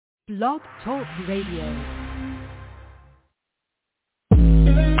Blog Talk Radio.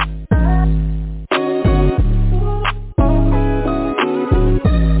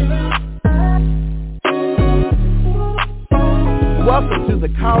 Welcome to the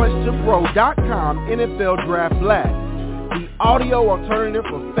College2Pro.com NFL Draft Blast, the audio alternative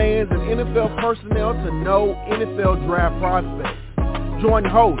for fans and NFL personnel to know NFL draft prospects. Join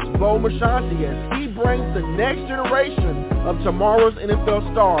host Bo Marchionte as he brings the next generation of tomorrow's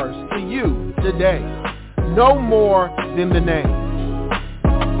NFL stars to you today. No more than the name.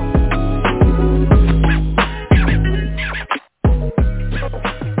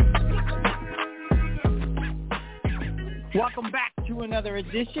 Welcome back to another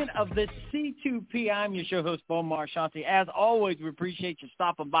edition of the C2P. I'm your show host, Bo Marchionte. As always, we appreciate you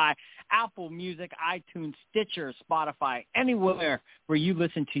stopping by Apple Music, iTunes, Stitcher, Spotify, anywhere where you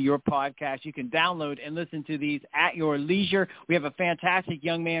listen to your podcast. You can download and listen to these at your leisure. We have a fantastic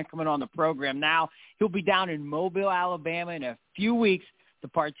young man coming on the program now. He'll be down in Mobile, Alabama in a few weeks to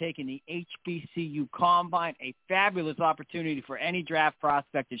partake in the HBCU Combine, a fabulous opportunity for any draft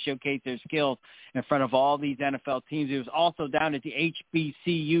prospect to showcase their skills in front of all these NFL teams. It was also down at the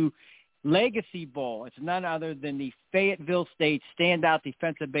HBCU Legacy Bowl. It's none other than the Fayetteville State standout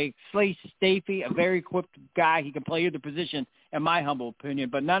defensive back, Slay Stafey, a very equipped guy. He can play either position, in my humble opinion,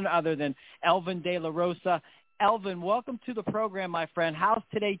 but none other than Elvin De La Rosa. Elvin, welcome to the program, my friend. How's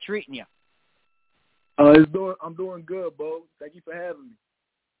today treating you? I'm doing good, Bo. Thank you for having me.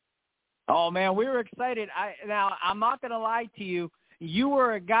 Oh, man, we were excited. Now, I'm not going to lie to you. You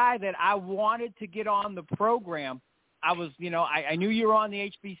were a guy that I wanted to get on the program. I was, I knew you were on the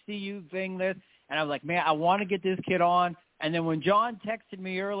HBCU thing list, and I was like, man, I want to get this kid on. And then when John texted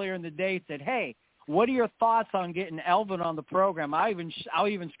me earlier in the day, said, hey, what are your thoughts on getting Elvin on the program? I'll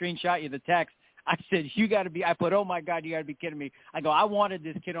even screenshot you the text. I said, you got to be – I put, oh, my God, you got to be kidding me. I go, I wanted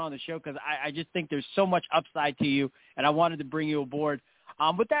this kid on the show because I just think there's so much upside to you, and I wanted to bring you aboard.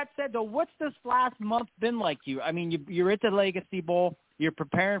 With that said, though, what's this last month been like you? I mean, you're at the Legacy Bowl. You're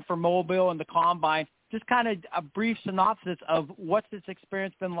preparing for Mobile and the Combine. Just kind of a brief synopsis of what's this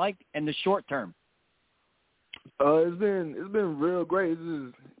experience been like in the short term. It's been real great. It's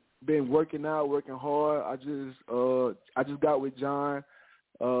just been working out, working hard. I just got with John,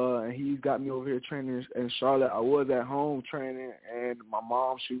 and he got me over here training in Charlotte. I was at home training, and my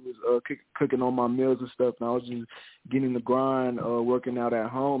mom, she was cooking on my meals and stuff, and I was just getting the grind, working out at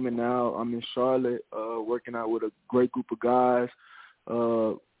home. And now I'm in Charlotte, working out with a great group of guys,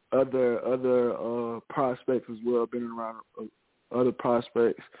 other prospects as well. Been around other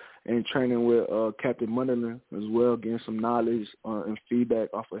prospects and training with Captain Munderland as well, getting some knowledge and feedback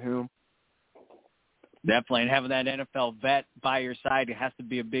off of him. Definitely, and having that NFL vet by your side, it has to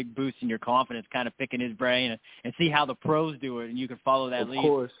be a big boost in your confidence, kind of picking his brain and see how the pros do it, and you can follow that lead. Of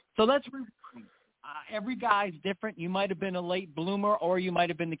course. So let's every guy's different. You might have been a late bloomer, or you might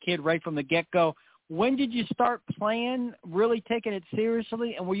have been the kid right from the get-go. When did you start playing, really taking it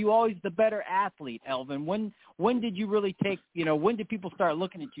seriously, and were you always the better athlete, Elvin? When did you really take, when did people start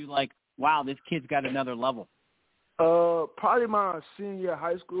looking at you like, wow, this kid's got another level? Probably my senior year of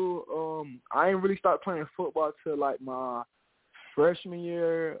high school. I didn't really start playing football till like my freshman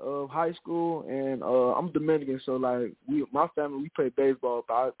year of high school, and I'm Dominican, so like my family, we play baseball.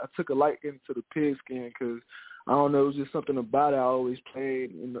 But I took a liking to the pigskin because I don't know, it was just something about it. I always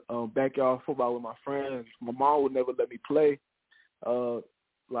played in the backyard football with my friends. My mom would never let me play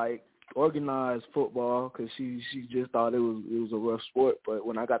like organized football because she just thought it was a rough sport. But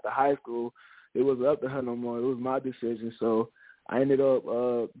when I got to high school, it wasn't up to her no more. It was my decision. So I ended up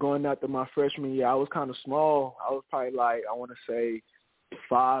going after my freshman year. I was kind of small. I was probably like, I want to say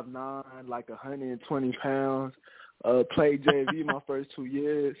 5'9", like 120 pounds. Played JV my first 2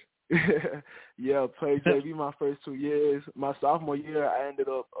 years. Yeah, played JV my first 2 years. My sophomore year, I ended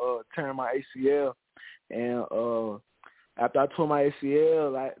up tearing my ACL. And after I tore my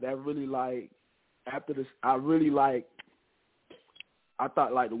ACL, that really like, after this, I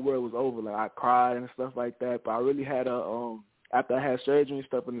thought like the world was over. Like I cried and stuff like that. But I really had after I had surgery and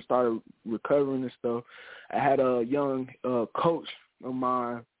stuff and started recovering and stuff, I had a young coach of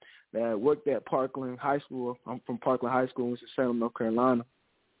mine that worked at Parkland High School. I'm from Parkland High School in Salem, North Carolina.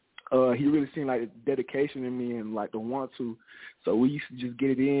 He really seen like the dedication in me and like the want to. So we used to just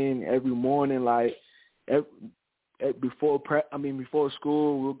get it in every morning, like before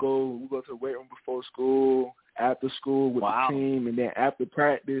school. We'll go to the weight room before school, after school with Wow. the team, and then after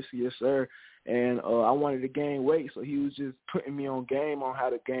practice, yes, sir. And I wanted to gain weight, so he was just putting me on game on how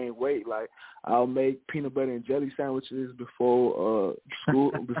to gain weight. Like, I'll make peanut butter and jelly sandwiches before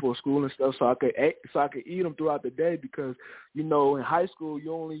school and stuff, so I could eat them throughout the day, because in high school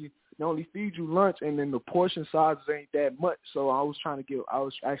they only feed you lunch, and then the portion sizes ain't that much. So I was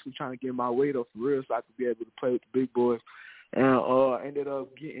actually trying to get my weight up for real, so I could be able to play with the big boys, and ended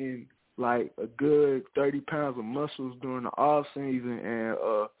up getting like a good 30 pounds of muscles during the off season, and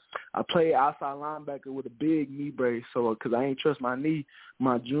I played outside linebacker with a big knee brace, so because I ain't trust my knee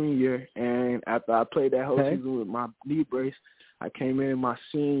my junior year, and after I played that whole season with my knee brace, I came in my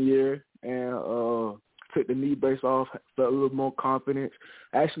senior year and took the knee brace off, felt a little more confidence.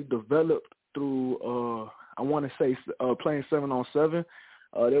 I actually developed through I want to say playing 7-on-7.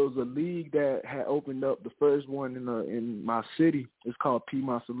 There was a league that had opened up, the first one in my city. It's called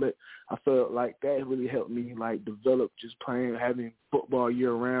Piedmont Select. I felt like that really helped me like develop just having football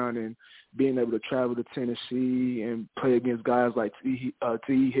year round, and being able to travel to Tennessee and play against guys like T.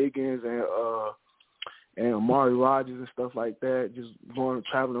 Higgins and Amari Rogers and stuff like that. Just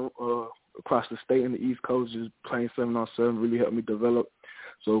traveling across the state and the East Coast, just playing 7-on-7 really helped me develop.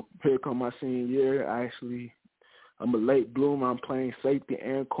 So here come my senior year. I'm a late bloomer. I'm playing safety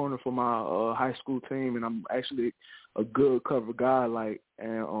and corner for my high school team, and I'm actually a good cover guy.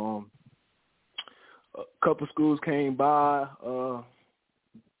 A couple schools came by,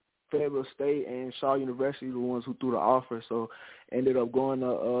 Fayetteville State and Shaw University, the ones who threw the offer. So ended up going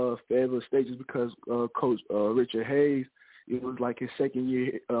to Fayetteville State just because Coach Richard Hayes, it was like his second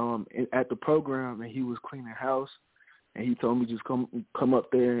year at the program, and he was cleaning house. And he told me just come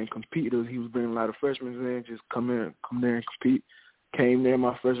up there and compete. He was bringing a lot of freshmen in, just come there and compete. Came there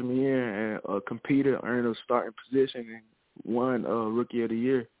my freshman year and competed, earned a starting position, and won Rookie of the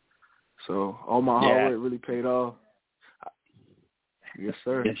Year. So all my hard work really paid off. Yes,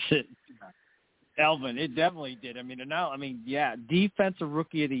 sir. Elvin, it definitely did. Defensive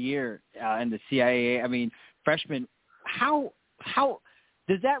Rookie of the Year in the CIAA. Freshman, how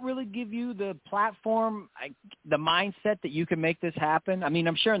does that really give you the platform, the mindset that you can make this happen?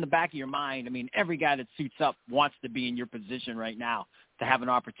 I'm sure in the back of your mind, every guy that suits up wants to be in your position right now to have an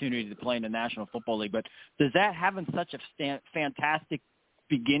opportunity to play in the National Football League. But does that, having such a fantastic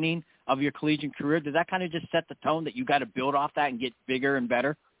beginning of your collegiate career, does that kind of just set the tone that you got to build off that and get bigger and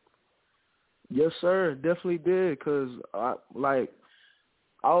better? Yes, sir. Definitely did, because I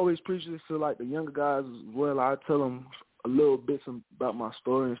always preach this to the younger guys as well. I tell them a little bits about my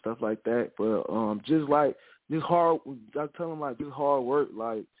story and stuff like that, but just hard. I tell them just hard work.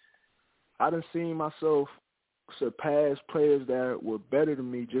 I done seen myself surpass players that were better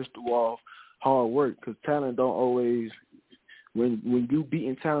than me just through all hard work. Because talent don't always. When you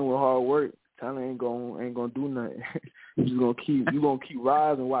beating talent with hard work, talent ain't gonna do nothing. You gonna keep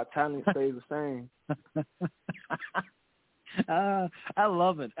rising while talent stays the same. I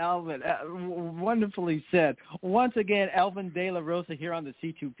love it, Elvin. Wonderfully said. Once again, Elvin De La Rosa here on the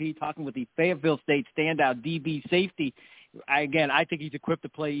C2P, talking with the Fayetteville State standout DB safety. I think he's equipped to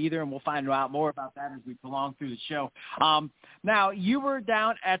play either, and we'll find out more about that as we prolong through the show. Now, you were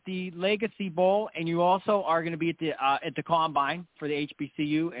down at the Legacy Bowl, and you also are going to be at the Combine for the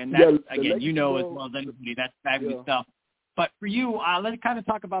HBCU, and that's, again, as well as anybody, that's fabulous stuff. But for you, let's kind of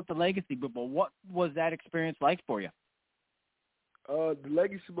talk about the Legacy Bowl. What was that experience like for you? The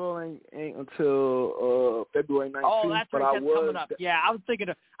Legacy Bowl ain't until February 19th. Oh, that's right. That's coming up. Yeah, I was thinking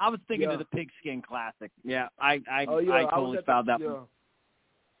of the Pigskin Classic. Yeah, I totally found that one.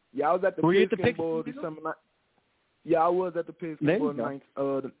 Yeah, I was at the Pigskin Bowl December 9th. Yeah, I was at the Pigskin Bowl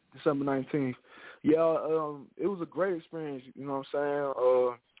December 19th. Yeah, it was a great experience. You know what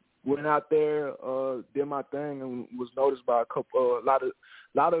I'm saying? Went out there, did my thing, and was noticed by a lot of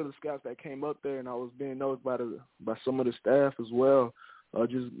the scouts that came up there, and I was being noticed by some of the staff as well.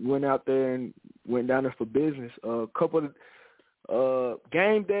 Just went out there and went down there for business.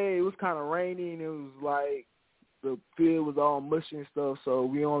 Game day, it was kind of rainy, and it was like the field was all mushy and stuff, so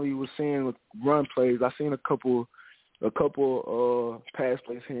we only was seeing run plays. I seen a couple pass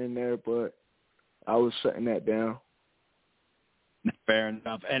plays here and there, but I was shutting that down. Fair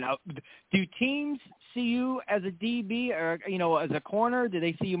enough. And do teams see you as a DB or, as a corner? Do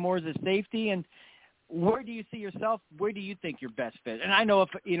they see you more as a safety? And where do you see yourself? Where do you think your best fit? And I know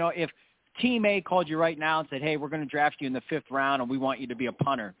if Team A called you right now and said, hey, we're going to draft you in the 5th round and we want you to be a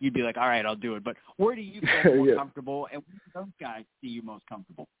punter, you'd be like, all right, I'll do it. But where do you feel more comfortable, and where do those guys see you most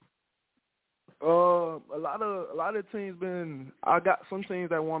comfortable? A lot of teams I got some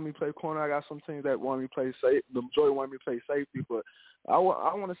teams that want me to play corner. I got some teams that want me to play safety. The majority want me to play safety, but I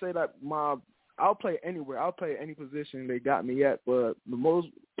want to say that I'll play anywhere. I'll play any position they got me at, but the most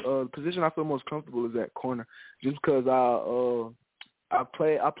position I feel most comfortable is at corner, just because I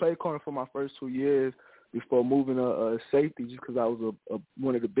played corner for my first 2 years before moving to safety, just because I was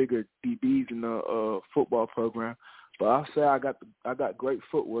one of the bigger DBs in the football program. But I'll say I got great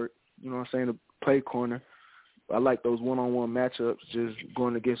footwork, you know what I'm saying, to play corner. I like those one-on-one matchups, just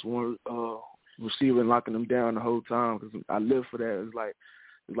going against one receiver and locking them down the whole time, because I live for that. It's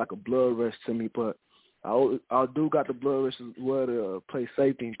like a blood rush to me, but I do got the blood rush as well to play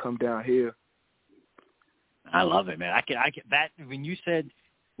safety and come down here. I love it, man. I could that when you said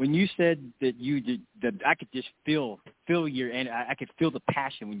that you did that, I could just feel your, and I could feel the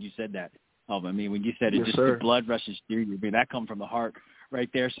passion when you said that. I mean, when you said it, yes, just sir. the blood rushes through you. I mean, that comes from the heart right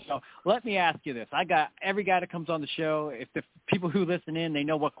there. So let me ask you this. I got every guy that comes on the show, if the people who listen in, they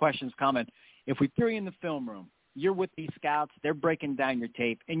know what questions coming. If we threw you in the film room, you're with these scouts, they're breaking down your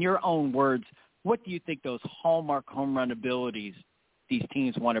tape. In your own words, what do you think those hallmark home run abilities these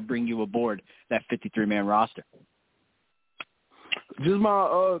teams want to bring you aboard that 53-man roster? Just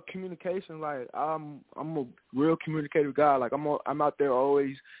my communication. Like I'm a real communicative guy. Like I'm out there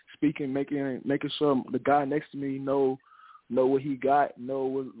always speaking, making sure the guy next to me know what he got,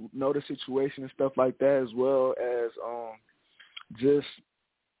 know the situation and stuff like that, as well as just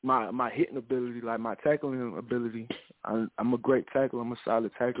my hitting ability, like my tackling ability. I'm a great tackler. I'm a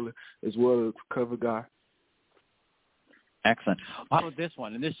solid tackler as well as a cover guy. Excellent. How about this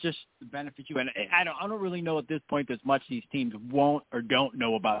one? And this just benefits you. And I don't really know at this point as much these teams won't or don't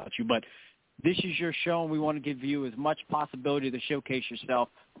know about you, but this is your show, and we want to give you as much possibility to showcase yourself.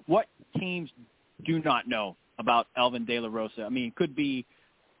 What teams do not know about Elvin De La Rosa? I mean, it could be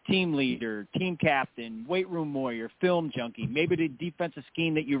team leader, team captain, weight room warrior, film junkie. Maybe the defensive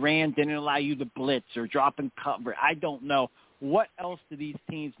scheme that you ran didn't allow you to blitz or drop in cover. I don't know. What else do these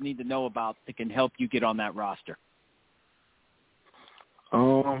teams need to know about that can help you get on that roster?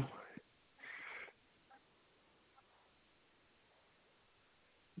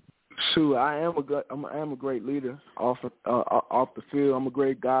 Shoot, I am a great leader off the field. I'm a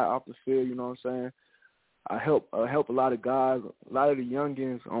great guy off the field. You know what I'm saying? I help a lot of guys, a lot of the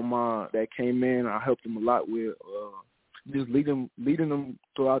youngins that came in. I helped them a lot with just leading them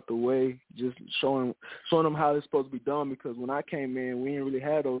throughout the way, just showing them how it's supposed to be done. Because when I came in, we didn't really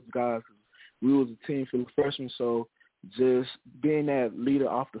have those guys. We was a team full of freshmen, so just being that leader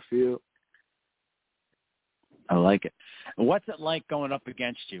off the field. I like it. What's it like going up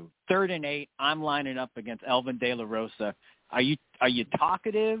against you? 3rd and 8, I'm lining up against Elvin De La Rosa. Are you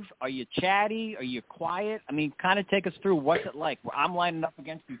talkative? Are you chatty? Are you quiet? I mean, kind of take us through what's it like. I'm lining up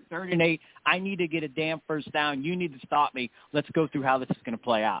against you, 3rd and 8. I need to get a damn first down. You need to stop me. Let's go through how this is going to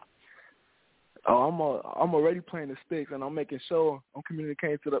play out. Oh, I'm already playing the sticks, and I'm making sure I'm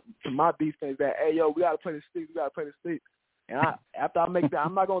communicating to my defense that, hey, yo, we gotta play the sticks. We gotta play the sticks. And after I make that,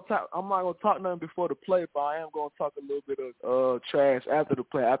 I'm not gonna talk nothing before the play, but I am gonna talk a little bit of trash after the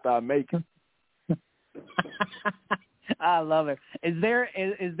play, after I make it. I love it. Is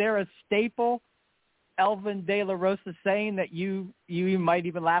there a staple Elvin De La Rosa saying that you might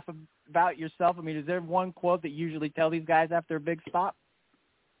even laugh about yourself? I mean, is there one quote that you usually tell these guys after a big stop?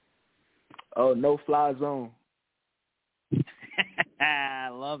 Oh, no fly zone. I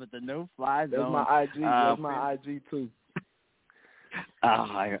love it. The no fly zone. That's my IG. That's my IG too.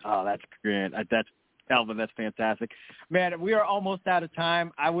 That's great. That's Elvin. That's fantastic, man. We are almost out of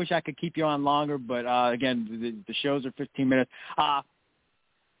time. I wish I could keep you on longer, but again, the shows are 15 minutes.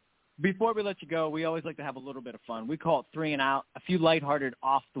 Before we let you go, we always like to have a little bit of fun. We call it 3 and Out. A few lighthearted,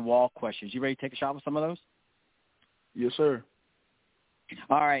 off-the-wall questions. You ready to take a shot with some of those? Yes, sir.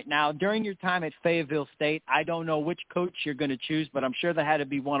 All right. Now, during your time at Fayetteville State, I don't know which coach you're going to choose, but I'm sure there had to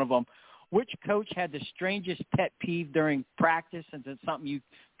be one of them. Which coach had the strangest pet peeve during practice, and it's something you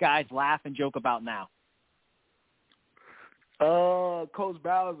guys laugh and joke about now? Coach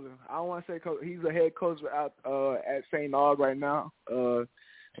Bowser. I don't want to say coach. He's a head coach out at St. Aug right now.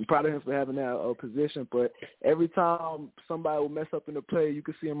 I'm proud of him for having that position. But every time somebody will mess up in the play, you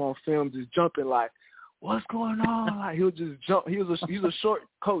can see him on film just jumping like, what's going on? Like he'll just jump. He's a short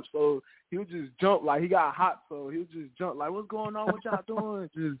coach, so he'll just jump like he got hot. So he'll just jump like, what's going on? What y'all doing?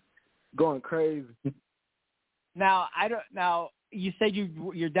 Just going crazy. Now you said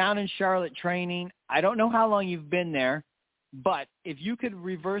you're down in Charlotte training. I don't know how long you've been there, but if you could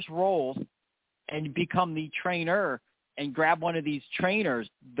reverse roles and become the trainer and grab one of these trainers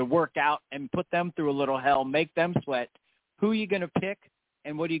to work out and put them through a little hell, make them sweat, who are you going to pick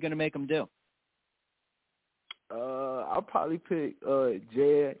and what are you going to make them do? I'll probably pick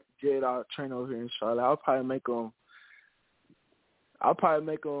Jed, our trainer over here in Charlotte. I'll probably make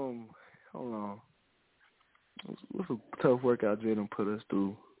him Hold on. What's a tough workout Jaden put us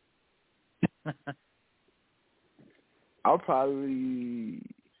through? I'll probably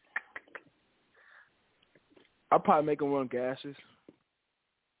make him run gases.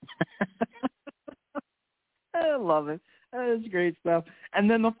 I love it. That's great stuff. And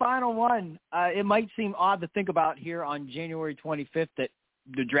then the final one, it might seem odd to think about here on January 25th that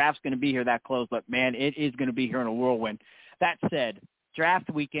the draft's going to be here that close, but, man, it is going to be here in a whirlwind. That said, draft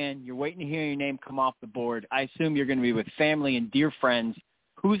weekend, you're waiting to hear your name come off the board. I assume you're going to be with family and dear friends.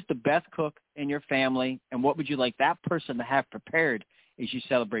 Who's the best cook in your family, and what would you like that person to have prepared as you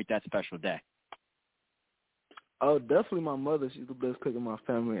celebrate that special day? Oh, definitely my mother. She's the best cook in my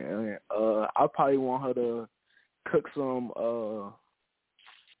family. And I probably want her to cook some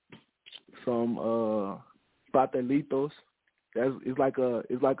pastelitos. It's like a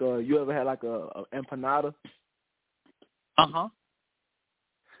you ever had like a empanada? Uh-huh.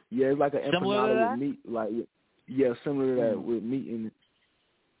 Yeah, it's like an empanada with meat. Similar to that with meat in it.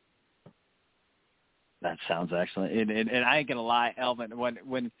 That sounds excellent. And I ain't gonna lie, Elvin,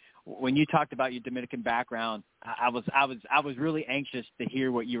 when you talked about your Dominican background, I was really anxious to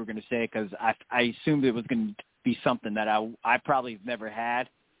hear what you were going to say, because I assumed it was going to be something that I probably have never had.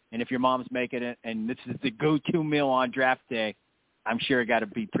 And if your mom's making it and this is the go-to meal on draft day, I'm sure it got to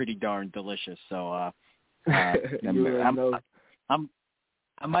be pretty darn delicious. So I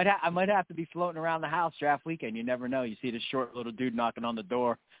might have to be floating around the house draft weekend. You never know. You see this short little dude knocking on the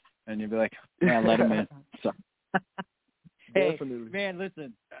door, and you'll be like, man, let him in. So. Hey, definitely. Man,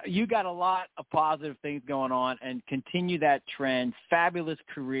 listen, you got a lot of positive things going on, and continue that trend. Fabulous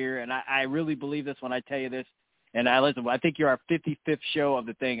career, and I really believe this when I tell you this. And I think you're our 55th show of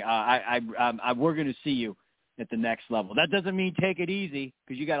the thing. We're going to see you at the next level. That doesn't mean take it easy,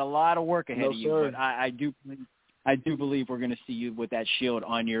 because you got a lot of work ahead of you. Sir. But I do believe we're going to see you with that shield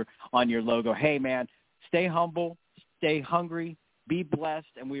on your logo. Hey, man, stay humble, stay hungry, be blessed,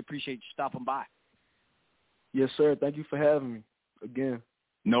 and we appreciate you stopping by. Yes, sir. Thank you for having me again.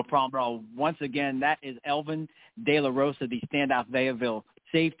 No problem, bro. Once again, that is Elvin De La Rosa, the standout Fayetteville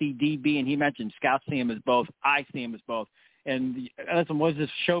safety DB, and he mentioned scouts see him as both. I see him as both. And listen, was this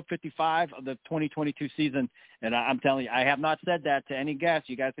show 55 of the 2022 season? And I'm telling you, I have not said that to any guest.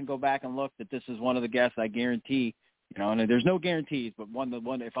 You guys can go back and look that this is one of the guests I guarantee. You know, and there's no guarantees, but one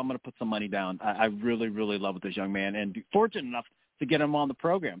if I'm going to put some money down, I really, really love this young man, and fortunate enough to get him on the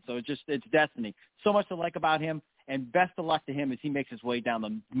program. So it's destiny. So much to like about him, and best of luck to him as he makes his way down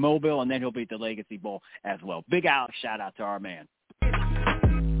the Mobile, and then he'll be at the Legacy Bowl as well. Big Alex, shout out to our man.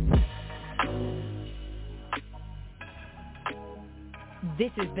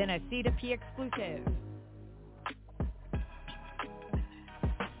 This has been a C2P exclusive.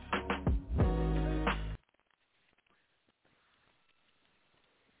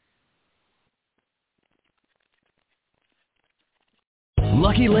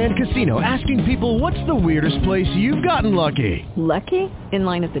 Lucky Land Casino, asking people, what's the weirdest place you've gotten lucky? Lucky? In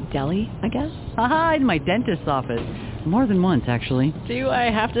line at the deli, I guess? Aha, in my dentist's office. More than once, actually. Do I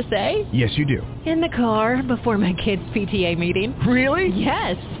have to say? Yes, you do. In the car before my kids' PTA meeting. Really?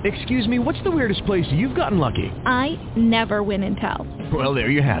 Yes. Excuse me, what's the weirdest place you've gotten lucky? I never win and tell. Well, there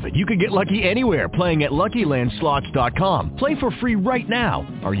you have it. You can get lucky anywhere, playing at LuckyLandSlots.com. Play for free right now.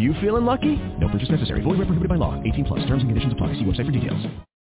 Are you feeling lucky? No purchase necessary. Void where prohibited by law. 18+. Terms and conditions apply. See website for details.